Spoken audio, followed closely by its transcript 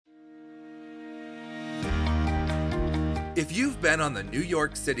If you've been on the New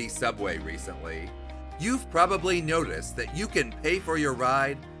York City subway recently, you've probably noticed that you can pay for your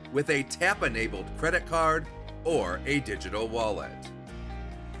ride with a tap-enabled credit card or a digital wallet.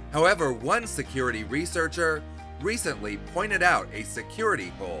 However, one security researcher recently pointed out a security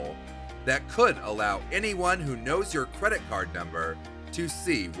hole that could allow anyone who knows your credit card number to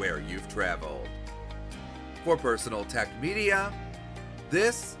see where you've traveled. For Personal Tech Media,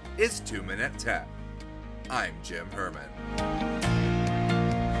 this is 2 Minute Tech. I'm Jim Herman.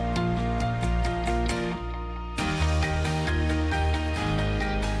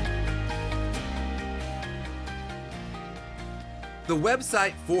 The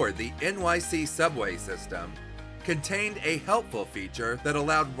website for the NYC subway system contained a helpful feature that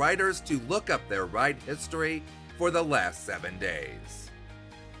allowed riders to look up their ride history for the last 7 days.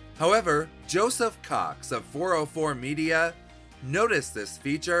 However, Joseph Cox of 404 Media noticed this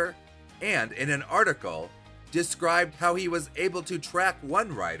feature and, in an article, described how he was able to track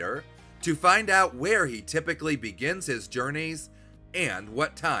one rider to find out where he typically begins his journeys and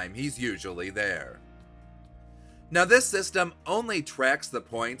what time he's usually there. Now, this system only tracks the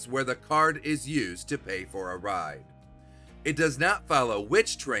points where the card is used to pay for a ride. It does not follow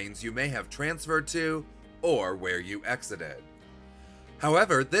which trains you may have transferred to or where you exited.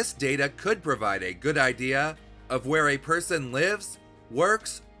 However, this data could provide a good idea of where a person lives,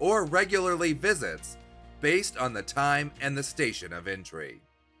 works, or regularly visits based on the time and the station of entry.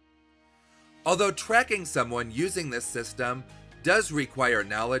 Although tracking someone using this system does require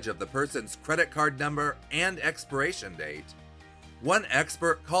knowledge of the person's credit card number and expiration date, one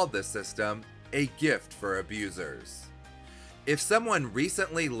expert called this system a gift for abusers. If someone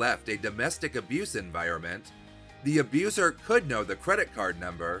recently left a domestic abuse environment, the abuser could know the credit card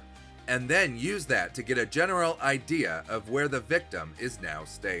number and then use that to get a general idea of where the victim is now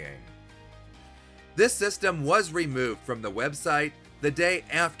staying. This system was removed from the website the day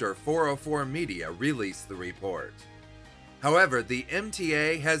after 404 Media released the report. However, the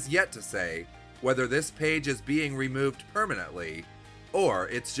MTA has yet to say whether this page is being removed permanently or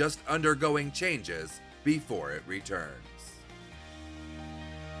it's just undergoing changes before it returns.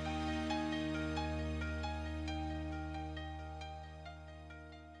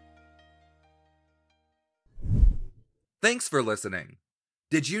 Thanks for listening.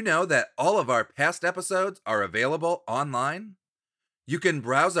 Did you know that all of our past episodes are available online? You can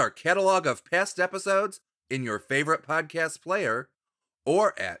browse our catalog of past episodes in your favorite podcast player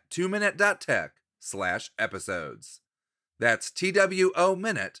or at 2minute.tech/episodes. That's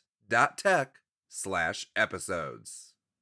TWOminute.tech/episodes.